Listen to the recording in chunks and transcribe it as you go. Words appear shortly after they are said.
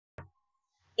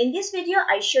In this video,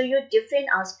 I show you different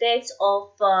aspects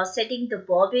of setting the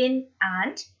bobbin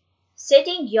and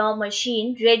setting your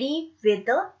machine ready with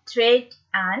the thread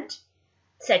and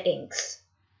settings.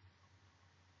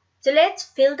 So let's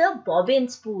fill the bobbin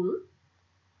spool.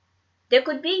 There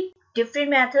could be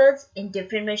different methods in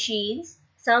different machines.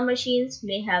 Some machines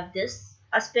may have this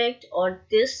aspect or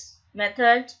this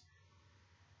method,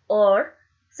 or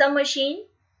some machine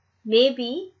may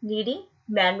be needing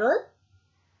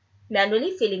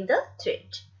manually filling the thread.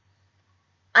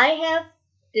 I have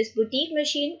this boutique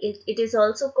machine. It is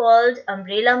also called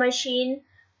umbrella machine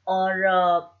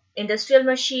or industrial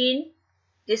machine.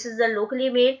 This is a locally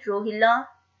made Rohilla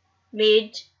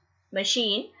made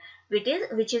machine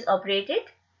which is operated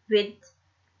with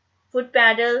foot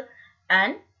pedal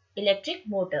and electric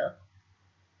motor.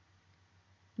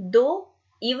 Though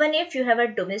even if you have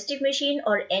a domestic machine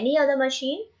or any other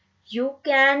machine, you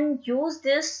can use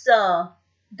this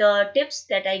the tips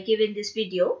that I give in this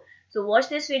video. So watch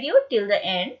this video till the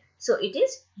end, so it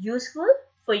is useful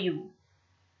for you.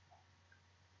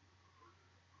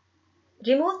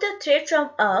 Remove the thread from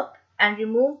up and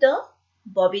remove the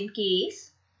bobbin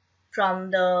case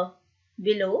from the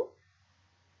below.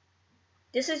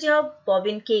 This is your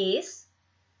bobbin case.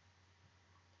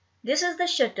 This is the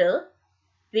shuttle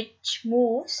which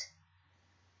moves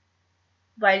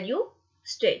while you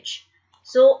stitch.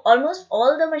 So almost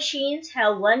all the machines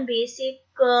have one basic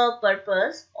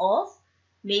purpose of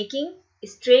making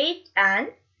straight and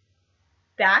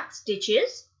back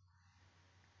stitches,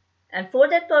 and for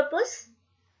that purpose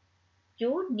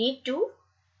you need to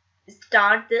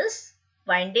start this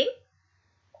winding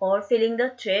or filling the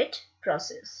thread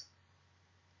process.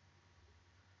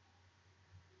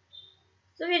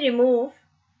 So we remove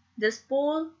the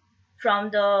spool from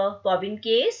the bobbin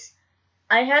case.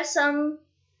 I have some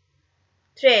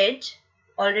thread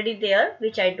already there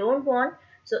which I don't want,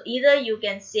 so either you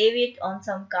can save it on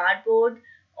some cardboard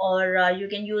or you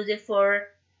can use it for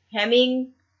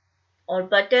hemming or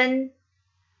button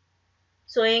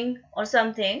sewing or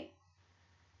something,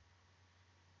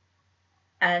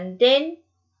 and then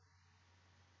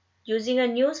using a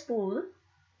new spool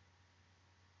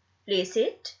place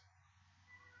it.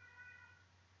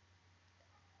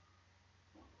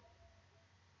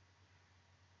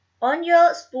 On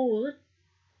your spool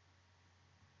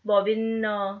bobbin,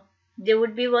 there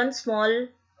would be one small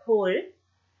hole.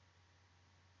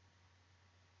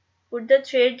 Put the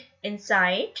thread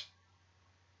inside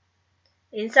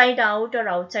out or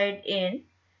outside in.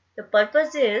 The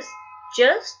purpose is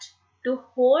just to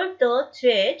hold the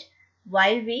thread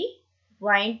while we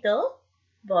wind the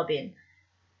bobbin.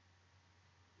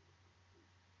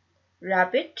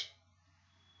 Wrap it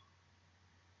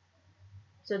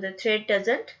so the thread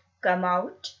doesn't come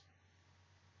out.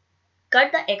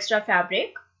 Cut the extra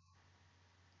fabric,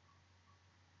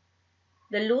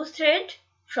 the loose thread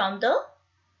from the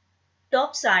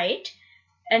top side,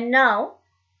 and now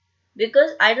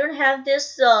because I don't have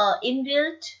this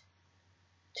inbuilt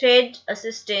thread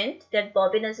assistant, that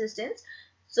bobbin assistance,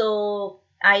 so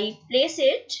I place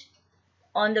it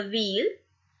on the wheel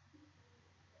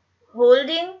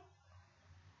holding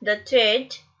the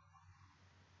thread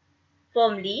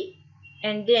firmly,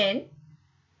 and then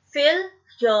fill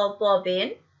your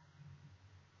bobbin.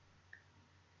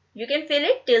 You can fill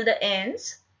it till the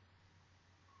ends.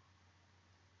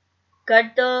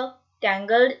 Cut the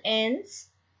tangled ends.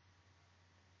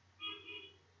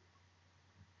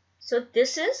 So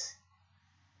this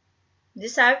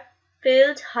I've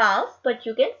filled half, but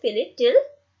you can fill it till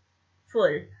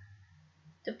full.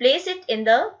 So place it in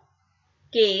the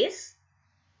case,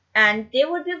 and there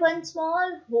would be one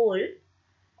small hole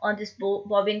on this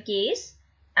bobbin case,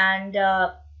 and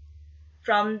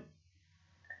from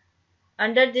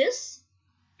under this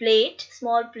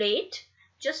small plate,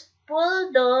 just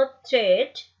pull the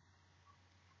thread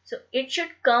so it should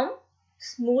come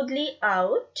smoothly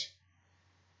out.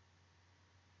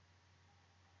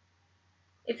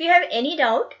 If you have any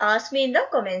doubt, ask me in the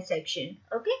comment section.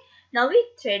 Okay, now we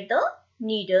thread the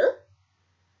needle.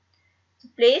 So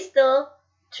place the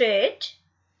thread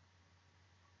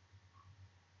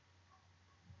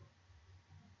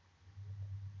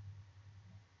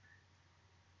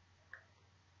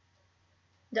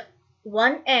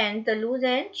one end, the loose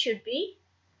end, should be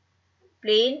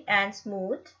plain and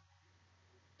smooth.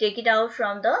 Take it out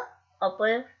from the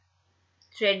upper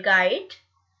thread guide.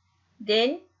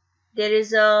 Then there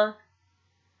is a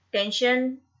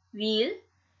tension wheel,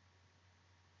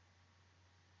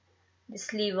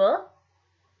 this lever.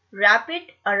 Wrap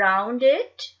it around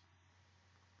it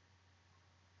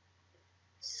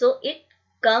so it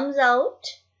comes out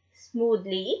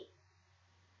smoothly.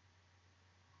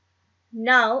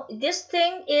 Now this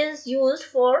thing is used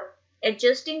for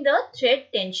adjusting the thread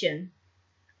tension.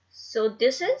 So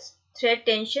this is thread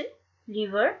tension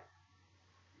lever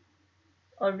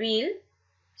or wheel.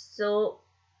 So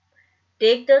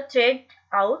take the thread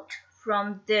out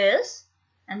from this,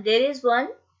 and there is one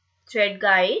thread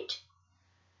guide.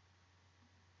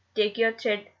 Take your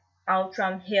thread out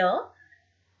from here.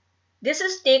 This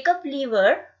is take up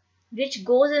lever which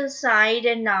goes inside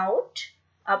and out,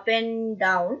 up and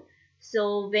down.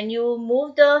 So when you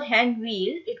move the hand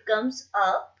wheel, it comes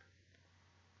up.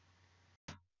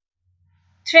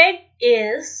 Thread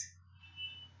is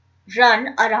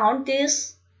run around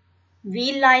this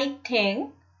wheel-like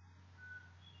thing.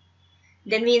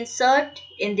 Then we insert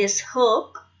in this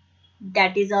hook,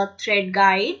 that is our thread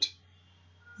guide.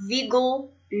 We go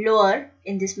lower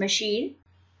in this machine,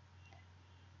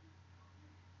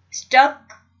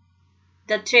 stuck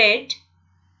the thread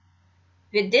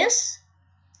with this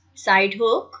side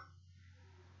hook.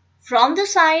 From the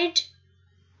side,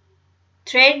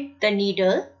 thread the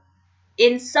needle.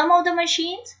 In some of the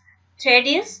machines, thread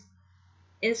is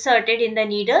inserted in the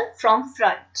needle from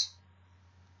front.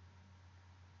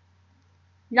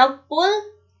 Now pull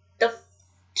the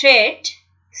thread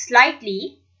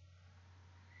slightly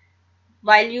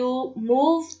while you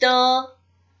move the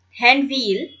hand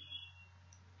wheel,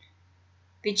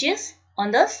 which is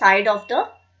on the side of the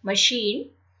machine.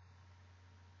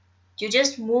 You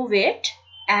just move it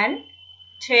and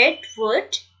thread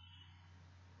would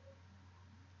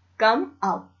come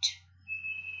out.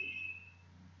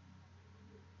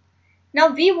 Now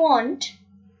we want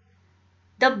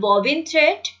the bobbin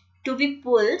thread to be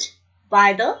pulled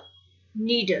by the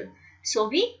needle. So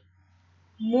we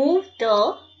move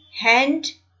the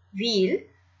hand wheel,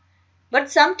 but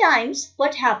sometimes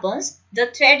what happens, the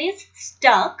thread is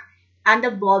stuck and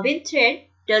the bobbin thread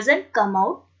doesn't come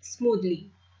out smoothly.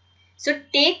 So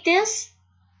take this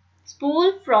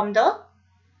spool from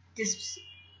this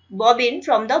bobbin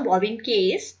from the bobbin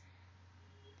case.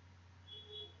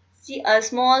 See, a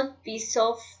small piece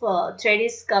of thread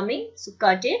is coming, so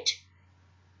cut it.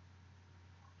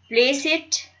 Place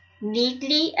it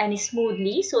neatly and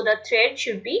smoothly, so the thread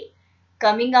should be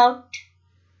coming out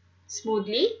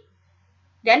smoothly.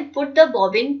 Then put the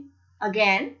bobbin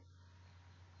again.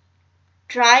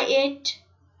 Try it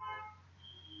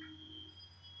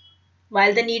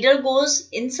while the needle goes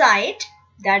inside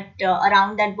that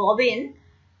around that bobbin,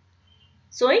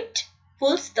 so it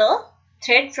pulls the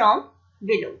thread from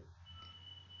below.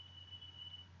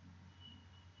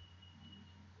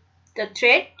 The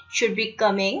thread should be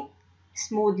coming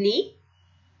smoothly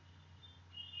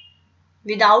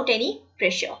without any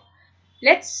pressure.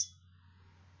 Let's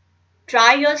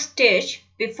try your stitch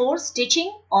before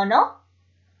stitching on a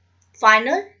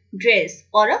final dress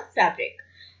or a fabric.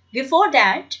 Before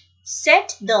that,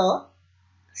 set the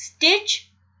stitch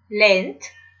length.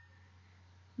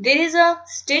 There is a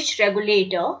stitch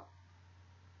regulator.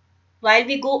 While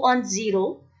we go on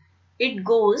 0, it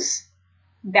goes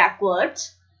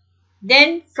backwards.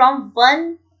 Then from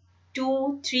 1,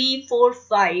 2, 3, 4,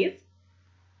 5,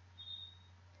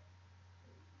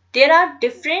 there are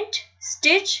different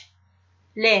stitch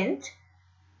length.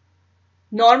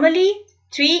 Normally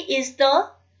 3 is the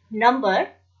number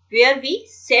where we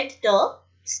set the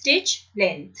stitch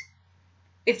length.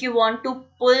 If you want to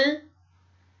pull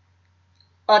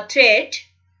a thread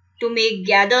to make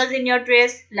gathers in your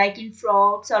dress, like in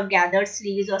frocks or gathered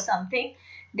sleeves or something,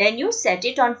 then you set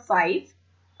it on 5.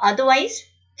 Otherwise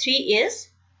 3 is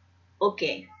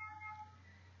okay.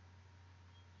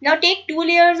 Now take 2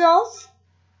 layers of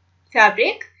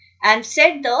fabric and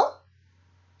set the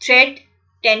thread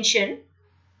tension.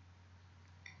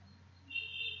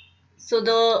 So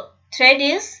the thread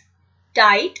is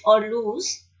tight or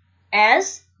loose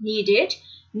as needed.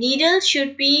 Needle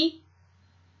should be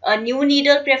a new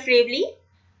needle preferably,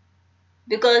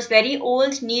 because very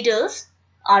old needles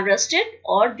are rusted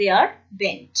or they are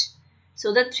bent.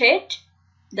 So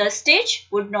the stitch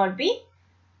would not be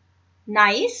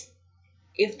nice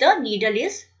if the needle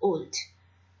is old.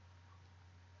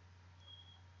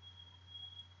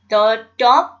 The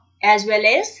top as well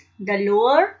as the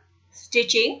lower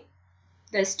stitching,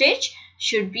 the stitch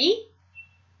should be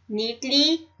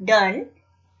neatly done.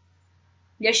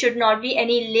 There should not be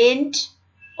any lint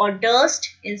or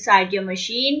dust inside your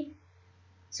machine.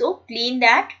 So clean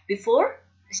that before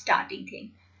starting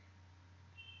thing.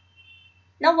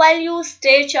 Now while you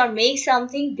stitch or make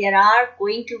something, there are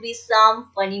going to be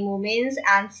some funny moments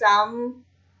and some,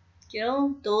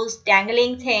 those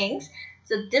dangling things.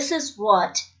 So this is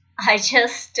what I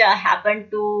just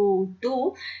happened to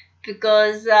do.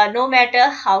 because no matter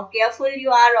how careful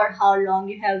you are or how long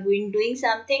you have been doing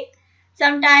something,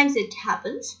 sometimes it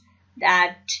happens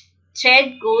that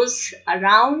thread goes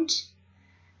around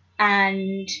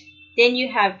and then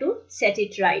you have to set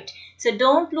it right. So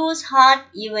don't lose heart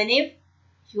even if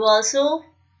you also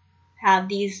have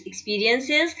these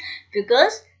experiences,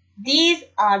 because these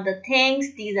are the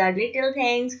things, these are little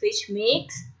things which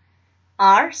makes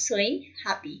our sewing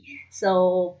happy.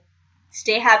 So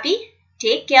stay happy,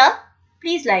 take care,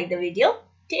 please like the video,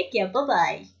 take care, bye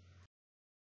bye.